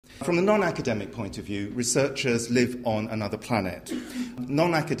From the non-academic point of view, researchers live on another planet.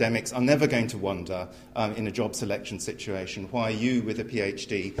 Non-academics are never going to wonder in a job selection situation why you with a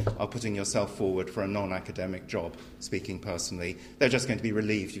PhD are putting yourself forward for a non-academic job, speaking personally. They're just going to be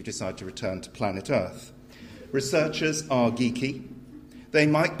relieved you decide to return to planet Earth. Researchers are geeky. They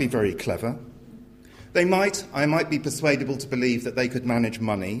might be very clever. I might be persuadable to believe that they could manage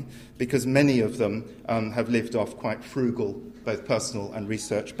money because many of them have lived off quite frugal, both personal and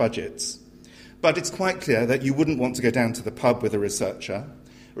research budgets. But it's quite clear that you wouldn't want to go down to the pub with a researcher.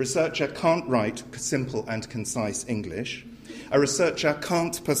 A researcher can't write simple and concise English. A researcher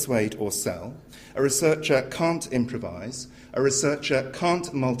can't persuade or sell. A researcher can't improvise. A researcher can't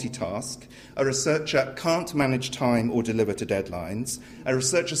multitask. A researcher can't manage time or deliver to deadlines. A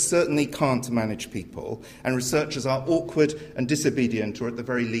researcher certainly can't manage people. And researchers are awkward and disobedient, or at the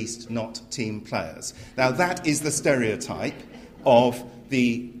very least, not team players. Now, that is the stereotype of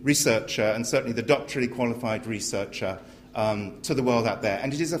the researcher, and certainly the doctorally qualified researcher, to the world out there.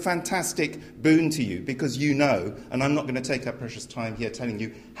 And it is a fantastic boon to you because you know, and I'm not going to take up precious time here telling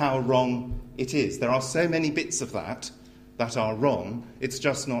you how wrong it is. There are so many bits of that are wrong, it's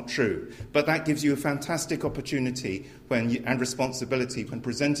just not true. But that gives you a fantastic opportunity and responsibility when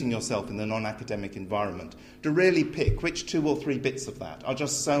presenting yourself in the non-academic environment to really pick which 2 or 3 bits of that are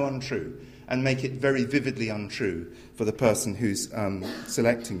just so untrue and make it very vividly untrue for the person who's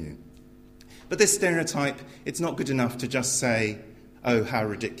selecting you. But this stereotype, it's not good enough to just say, oh, how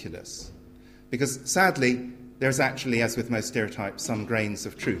ridiculous. Because sadly, there's actually, as with most stereotypes, some grains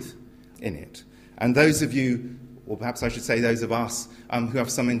of truth in it. And those of you, or perhaps I should say those of us who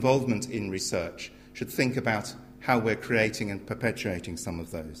have some involvement in research, should think about how we're creating and perpetuating some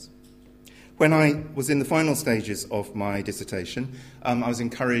of those. When I was in the final stages of my dissertation, I was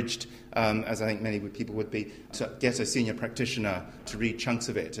encouraged, as I think many people would be, to get a senior practitioner to read chunks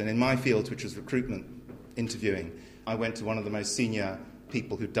of it. And in my field, which was recruitment interviewing, I went to one of the most senior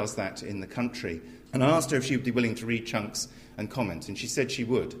people who does that in the country. And I asked her if she would be willing to read chunks and comment, and she said she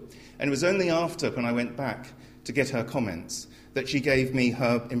would. And it was only after, when I went back to get her comments, that she gave me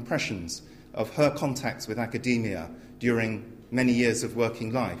her impressions of her contacts with academia during many years of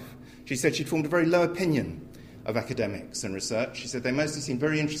working life. She said she'd formed a very low opinion of academics and research. She said they mostly seemed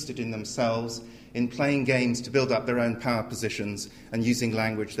very interested in themselves, in playing games to build up their own power positions and using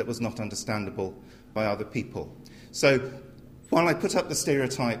language that was not understandable by other people. So while I put up the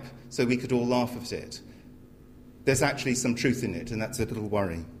stereotype so we could all laugh at it, there's actually some truth in it, and that's a little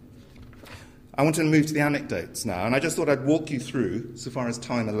worry. I want to move to the anecdotes now, and I just thought I'd walk you through, so far as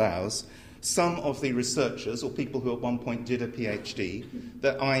time allows, some of the researchers or people who at one point did a PhD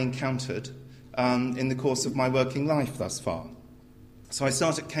that I encountered in the course of my working life thus far. So I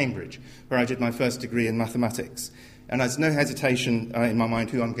start at Cambridge, where I did my first degree in mathematics, and there's no hesitation in my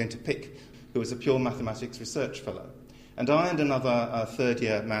mind who I'm going to pick, who was a pure mathematics research fellow. And I and another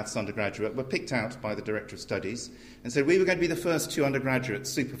third-year maths undergraduate were picked out by the Director of Studies and said we were going to be the first 2 undergraduates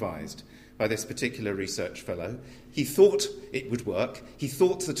supervised by this particular research fellow. He thought it would work. He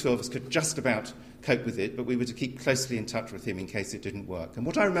thought the 2 of us could just about cope with it, but we were to keep closely in touch with him in case it didn't work. And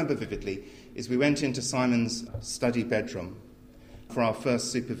what I remember vividly is we went into Simon's study bedroom for our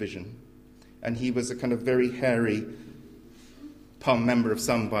first supervision, and he was a kind of very hairy member of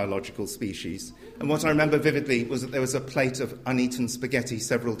some biological species. And what I remember vividly was that there was a plate of uneaten spaghetti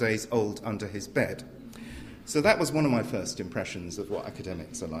several days old under his bed. So that was one of my first impressions of what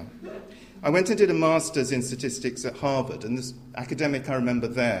academics are like. I went and did a master's in statistics at Harvard, and this academic I remember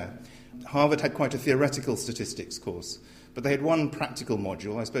there. Harvard had quite a theoretical statistics course, but they had one practical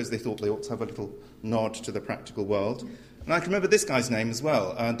module. I suppose they thought they ought to have a little nod to the practical world. And I can remember this guy's name as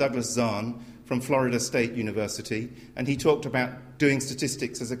well, Douglas Zahn from Florida State University, and he talked about doing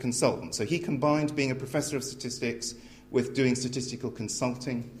statistics as a consultant. So he combined being a professor of statistics with doing statistical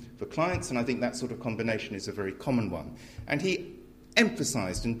consulting for clients, and I think that sort of combination is a very common one. And he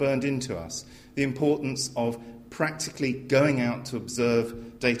emphasised and burned into us the importance of practically going out to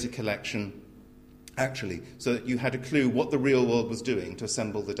observe data collection actually, so that you had a clue what the real world was doing to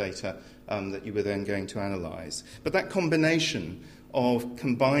assemble the data that you were then going to analyse. But that combination of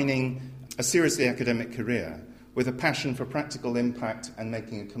combining a seriously academic career with a passion for practical impact and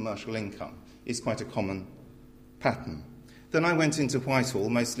making a commercial income is quite a common pattern. Then I went into Whitehall,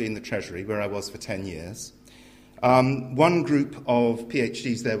 mostly in the Treasury, where I was for 10 years. One group of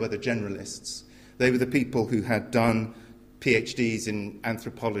PhDs there were the generalists. They were the people who had done PhDs in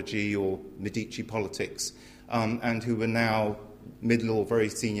anthropology or Medici politics, and who were now middle or very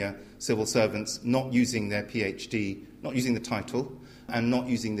senior civil servants, not using their PhD, not using the title, and not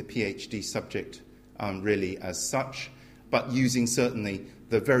using the PhD subject really as such, but using certainly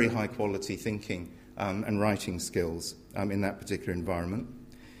the very high-quality thinking and writing skills in that particular environment.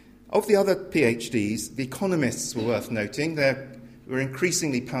 Of the other PhDs, the economists were worth noting. They were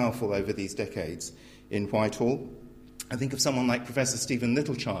increasingly powerful over these decades in Whitehall. I think of someone like Professor Stephen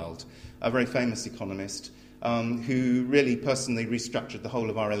Littlechild, a very famous economist, who really personally restructured the whole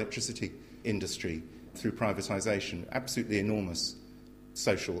of our electricity industry through privatisation. Absolutely enormous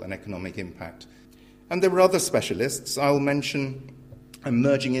social and economic impact. And there were other specialists. I'll mention,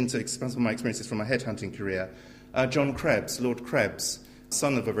 merging into some of my experiences from my headhunting career, John Krebs, Lord Krebs,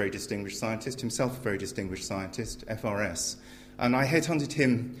 son of a very distinguished scientist, himself a very distinguished scientist, FRS. And I headhunted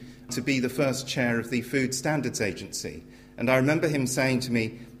him to be the first chair of the Food Standards Agency. And I remember him saying to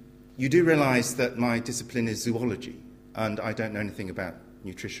me, "You do realise that my discipline is zoology, and I don't know anything about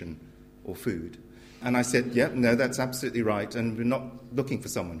nutrition or food." And I said, "Yeah, no, that's absolutely right, and we're not looking for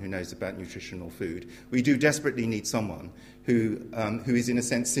someone who knows about nutrition or food. We do desperately need someone who is, in a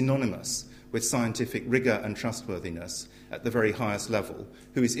sense, synonymous with scientific rigour and trustworthiness at the very highest level,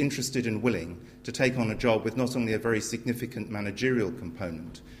 who is interested and willing to take on a job with not only a very significant managerial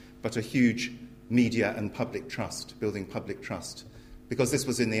component, but a huge media and public trust, building public trust, because this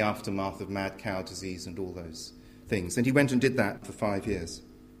was in the aftermath of mad cow disease and all those things." And he went and did that for 5 years.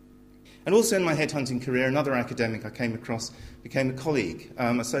 And also in my headhunting career, another academic I came across became a colleague,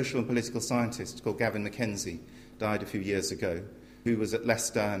 a social and political scientist called Gavin McKenzie, died a few years ago, who was at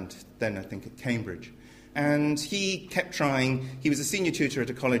Leicester and then, I think, at Cambridge. And he kept trying. He was a senior tutor at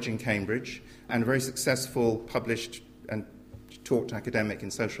a college in Cambridge and a very successful, published and taught academic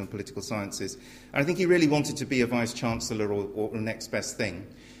in social and political sciences. And I think he really wanted to be a vice-chancellor or the next best thing.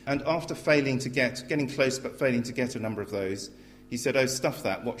 And after getting close but failing to get a number of those, he said, "Oh, stuff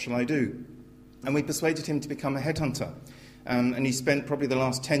that, what shall I do?" And we persuaded him to become a headhunter. And he spent probably the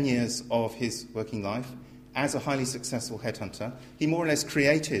last 10 years of his working life as a highly successful headhunter. He more or less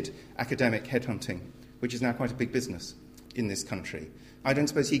created academic headhunting, which is now quite a big business in this country. I don't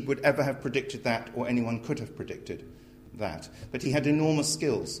suppose he would ever have predicted that, or anyone could have predicted that. But he had enormous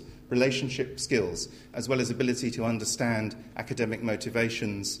skills, relationship skills, as well as ability to understand academic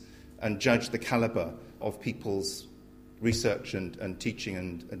motivations and judge the calibre of people's research and teaching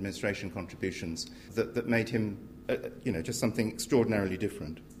and administration contributions that made him, just something extraordinarily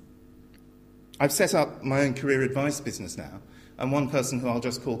different. I've set up my own career advice business now, and one person who I'll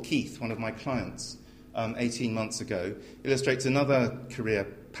just call Keith, one of my clients, 18 months ago, illustrates another career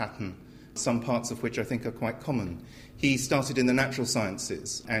pattern, some parts of which I think are quite common. He started in the natural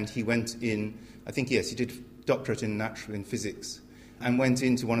sciences, and he went in, he did doctorate in physics, and went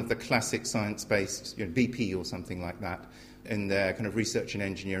into one of the classic science-based, BP or something like that, in their kind of research and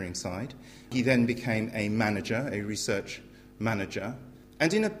engineering side. He then became a manager, a research manager,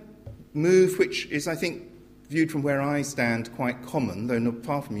 and in a move which is, I think, viewed from where I stand, quite common, though not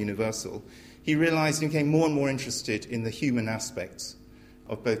far from universal, he realised and became more and more interested in the human aspects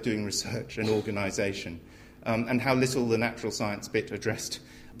of both doing research and organisation, and how little the natural science bit addressed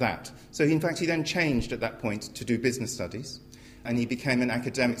that. So, he then changed at that point to do business studies, and he became an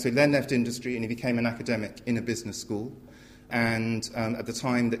academic. So he then left industry and he became an academic in a business school. And at the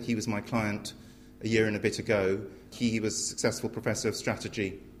time that he was my client a year and a bit ago, he was a successful professor of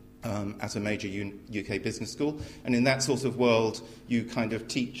strategy at a major UK business school. And in that sort of world, you kind of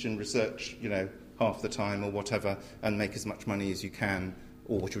teach and research, half the time or whatever, and make as much money as you can,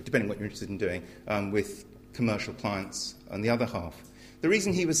 or depending on what you're interested in doing, with commercial clients on the other half. The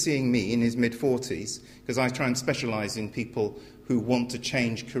reason he was seeing me in his mid-40s, because I try and specialise in people who want to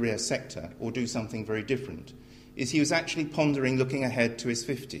change career sector or do something very different, is he was actually pondering, looking ahead to his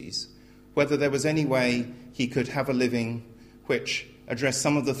 50s, whether there was any way he could have a living which addressed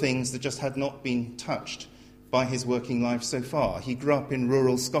some of the things that just had not been touched by his working life so far. He grew up in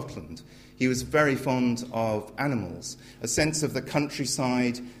rural Scotland. He was very fond of animals. A sense of the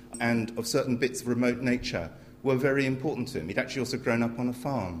countryside and of certain bits of remote nature were very important to him. He'd actually also grown up on a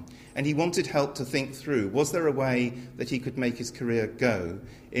farm. And he wanted help to think through, was there a way that he could make his career go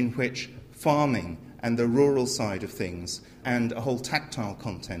in which farming and the rural side of things and a whole tactile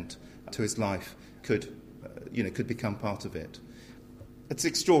content to his life could become part of it. It's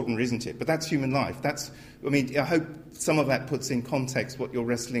extraordinary, isn't it? But that's human life. I hope some of that puts in context what you're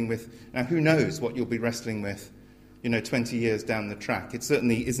wrestling with. Now, who knows what you'll be wrestling with, 20 years down the track. It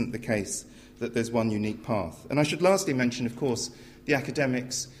certainly isn't the case that there's one unique path. And I should lastly mention, of course, the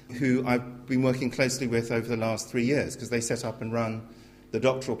academics who I've been working closely with over the last 3 years, because they set up and run the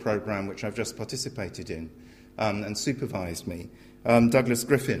doctoral programme which I've just participated in and supervised me. Douglas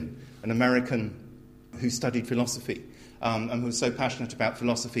Griffin, an American who studied philosophy and who was so passionate about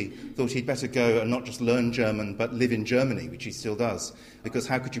philosophy, thought he'd better go and not just learn German, but live in Germany, which he still does. Because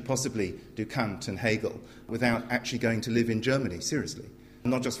how could you possibly do Kant and Hegel without actually going to live in Germany, seriously?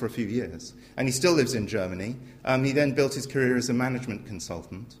 Not just for a few years. And he still lives in Germany. He then built his career as a management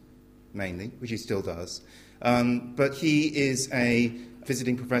consultant, mainly, which he still does. But he is a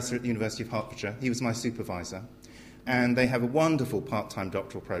visiting professor at the University of Hertfordshire. He was my supervisor. And they have a wonderful part-time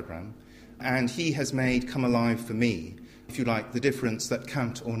doctoral programme. And he has made come alive for me, if you like, the difference that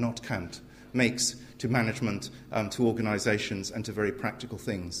Kant or not Kant makes to management, to organisations and to very practical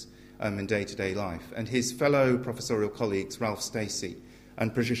things in day-to-day life. And his fellow professorial colleagues, Ralph Stacey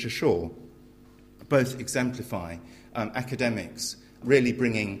and Patricia Shaw, both exemplify academics really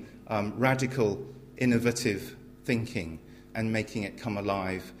bringing radical, innovative thinking and making it come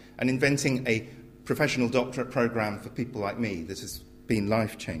alive and inventing a professional doctorate programme for people like me that has been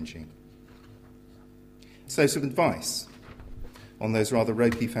life-changing. So some advice on those rather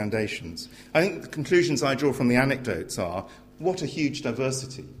ropey foundations. I think the conclusions I draw from the anecdotes are, what a huge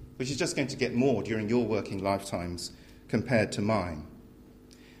diversity, which is just going to get more during your working lifetimes compared to mine.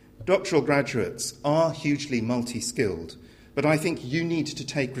 Doctoral graduates are hugely multi-skilled, but I think you need to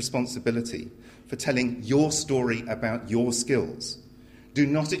take responsibility for telling your story about your skills. Do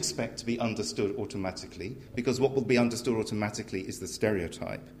not expect to be understood automatically, because what will be understood automatically is the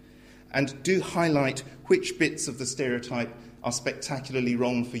stereotype. And do highlight which bits of the stereotype are spectacularly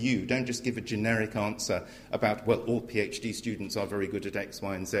wrong for you. Don't just give a generic answer about, well, all PhD students are very good at X,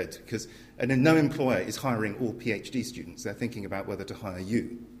 Y, and Z, because no employer is hiring all PhD students. They're thinking about whether to hire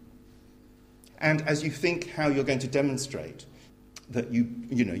you. And as you think how you're going to demonstrate that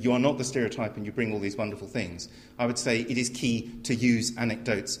you are not the stereotype and you bring all these wonderful things, I would say it is key to use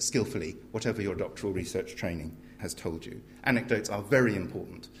anecdotes skillfully, whatever your doctoral research training has told you. Anecdotes are very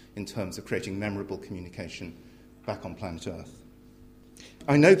important in terms of creating memorable communication back on planet Earth.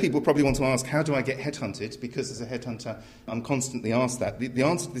 I know people probably want to ask, how do I get headhunted? Because as a headhunter, I'm constantly asked that. The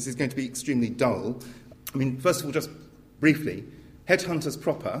answer to this is going to be extremely dull. I mean, first of all, just briefly, headhunters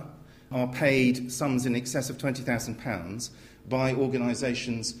proper are paid sums in excess of £20,000 by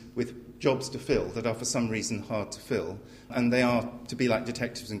organisations with jobs to fill that are for some reason hard to fill, and they are to be like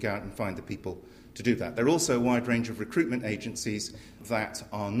detectives and go out and find the people to do that. There are also a wide range of recruitment agencies that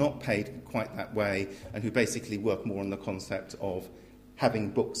are not paid quite that way and who basically work more on the concept of having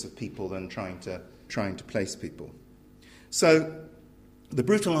books of people and trying to place people. So the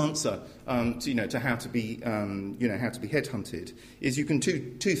brutal answer to how to be headhunted is you can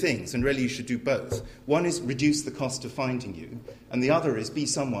do two things, and really you should do both. One is reduce the cost of finding you, and the other is be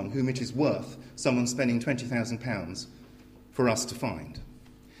someone whom it is worth someone spending £20,000 for us to find.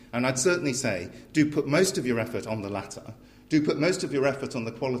 And I'd certainly say, do put most of your effort on the latter. Do put most of your effort on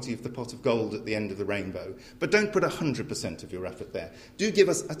the quality of the pot of gold at the end of the rainbow, but don't put 100% of your effort there. Do give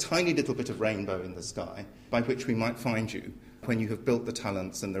us a tiny little bit of rainbow in the sky by which we might find you when you have built the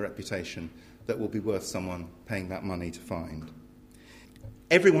talents and the reputation that will be worth someone paying that money to find.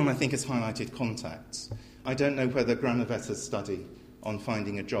 Everyone, I think, has highlighted contacts. I don't know whether Granovetter's study on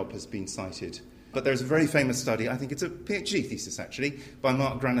finding a job has been cited, but there's a very famous study, I think it's a PhD thesis actually, by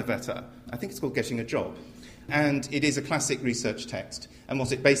Mark Granovetter. I think it's called Getting a Job. And it is a classic research text. And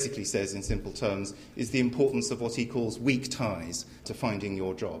what it basically says in simple terms is the importance of what he calls weak ties to finding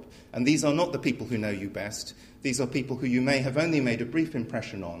your job. And these are not the people who know you best. These are people who you may have only made a brief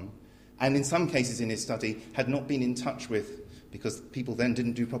impression on, and in some cases in his study had not been in touch with, because people then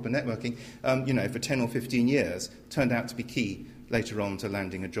didn't do proper networking, for 10 or 15 years, turned out to be key later on to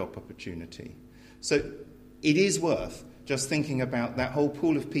landing a job opportunity. So it is worth just thinking about that whole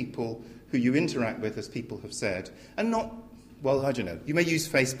pool of people who you interact with, as people have said, and not, well, I don't know, you may use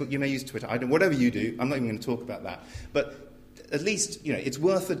Facebook, you may use Twitter, whatever you do, I'm not even going to talk about that, but at least, it's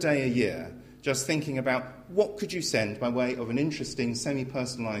worth a day a year just thinking about what could you send by way of an interesting,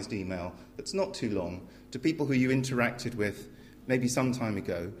 semi-personalised email that's not too long to people who you interacted with maybe some time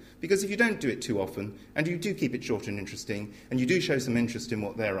ago. Because if you don't do it too often, and you do keep it short and interesting, and you do show some interest in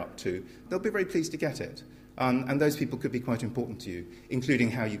what they're up to, they'll be very pleased to get it. And those people could be quite important to you, including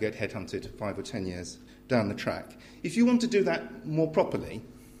how you get headhunted 5 or 10 years down the track. If you want to do that more properly,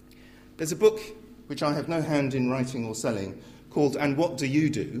 there's a book which I have no hand in writing or selling called And What Do You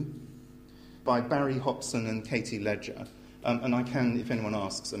Do? By Barry Hobson and Katie Ledger. And I can, if anyone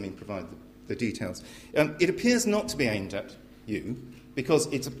asks, provide the details. It appears not to be aimed at you, because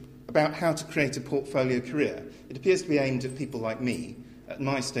it's about how to create a portfolio career. It appears to be aimed at people like me at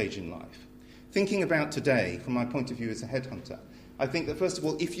my stage in life. Thinking about today, from my point of view as a headhunter, I think that, first of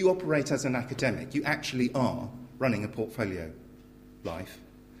all, if you operate as an academic, you actually are running a portfolio life,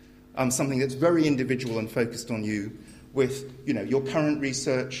 something that's very individual and focused on you, with, your current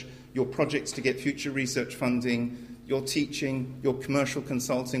research, your projects to get future research funding, your teaching, your commercial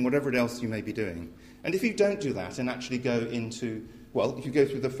consulting, whatever else you may be doing. And if you don't do that and actually go into, if you go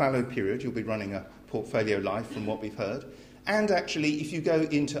through the fallow period, you'll be running a portfolio life from what we've heard. And actually, if you go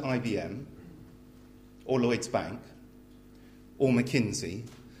into IBM or Lloyds Bank or McKinsey,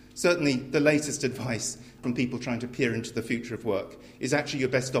 certainly the latest advice from people trying to peer into the future of work is actually you're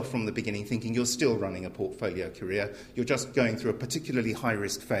best off from the beginning thinking you're still running a portfolio career. You're just going through a particularly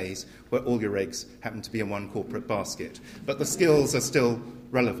high-risk phase where all your eggs happen to be in one corporate basket. But the skills are still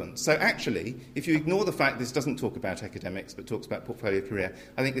relevant. So actually, if you ignore the fact this doesn't talk about academics but talks about portfolio career,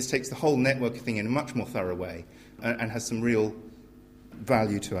 I think this takes the whole network thing in a much more thorough way and has some real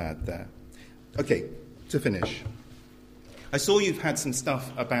value to add there. Okay, to finish. I saw you've had some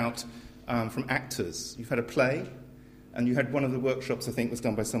stuff about from actors. You've had a play, and you had one of the workshops, I think, was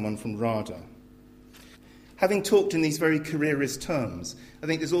done by someone from RADA. Having talked in these very careerist terms, I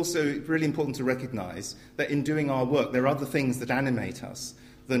think it's also really important to recognise that in doing our work, there are other things that animate us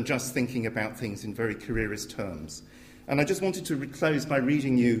than just thinking about things in very careerist terms. And I just wanted to close by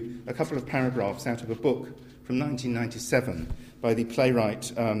reading you a couple of paragraphs out of a book from 1997 by the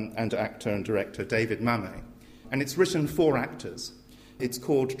playwright and actor and director David Mamet. And it's written for actors. It's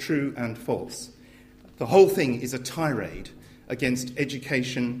called True and False. The whole thing is a tirade against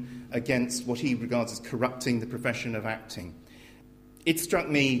education, against what he regards as corrupting the profession of acting. It struck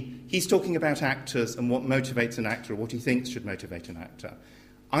me, he's talking about actors and what motivates an actor, or what he thinks should motivate an actor.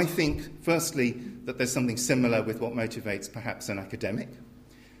 I think, firstly, that there's something similar with what motivates perhaps an academic.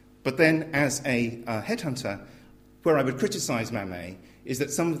 But then, as a headhunter, where I would criticise Mamet is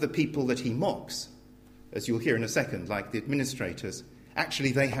that some of the people that he mocks, as you'll hear in a second, like the administrators,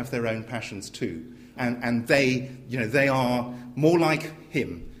 actually they have their own passions too. And they are more like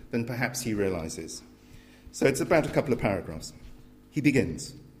him than perhaps he realises. So it's about a couple of paragraphs. He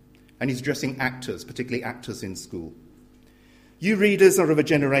begins, and he's addressing actors, particularly actors in school. You readers are of a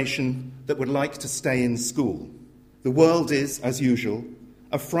generation that would like to stay in school. The world is, as usual,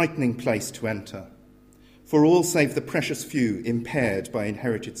 a frightening place to enter, for all save the precious few impaired by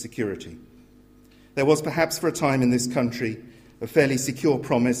inherited security. There was perhaps for a time in this country a fairly secure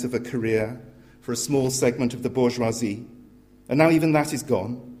promise of a career for a small segment of the bourgeoisie, and now even that is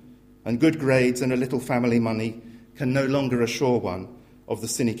gone, and good grades and a little family money can no longer assure one of the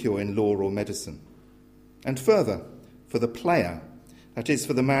sinecure in law or medicine. And further, for the player, that is,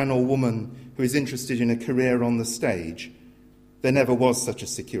 for the man or woman who is interested in a career on the stage, there never was such a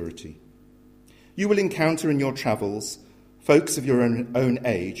security. You will encounter in your travels folks of your own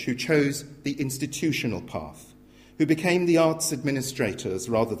age who chose the institutional path, who became the arts administrators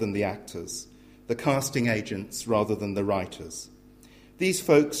rather than the actors, the casting agents rather than the writers. These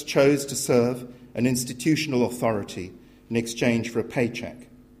folks chose to serve an institutional authority in exchange for a paycheck.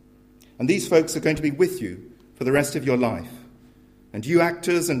 And these folks are going to be with you for the rest of your life. And you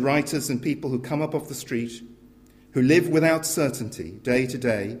actors and writers and people who come up off the street, who live without certainty day to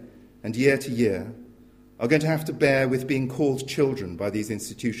day and year to year, are going to have to bear with being called children by these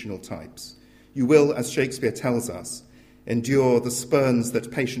institutional types. You will, as Shakespeare tells us, endure the spurns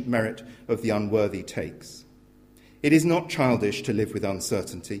that patient merit of the unworthy takes. It is not childish to live with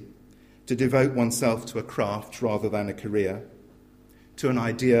uncertainty, to devote oneself to a craft rather than a career, to an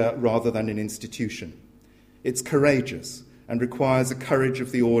idea rather than an institution. It's courageous and requires a courage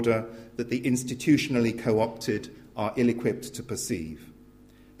of the order that the institutionally co-opted are ill-equipped to perceive.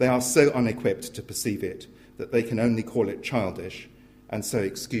 They are so unequipped to perceive it that they can only call it childish and so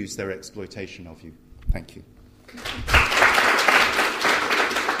excuse their exploitation of you. Thank you.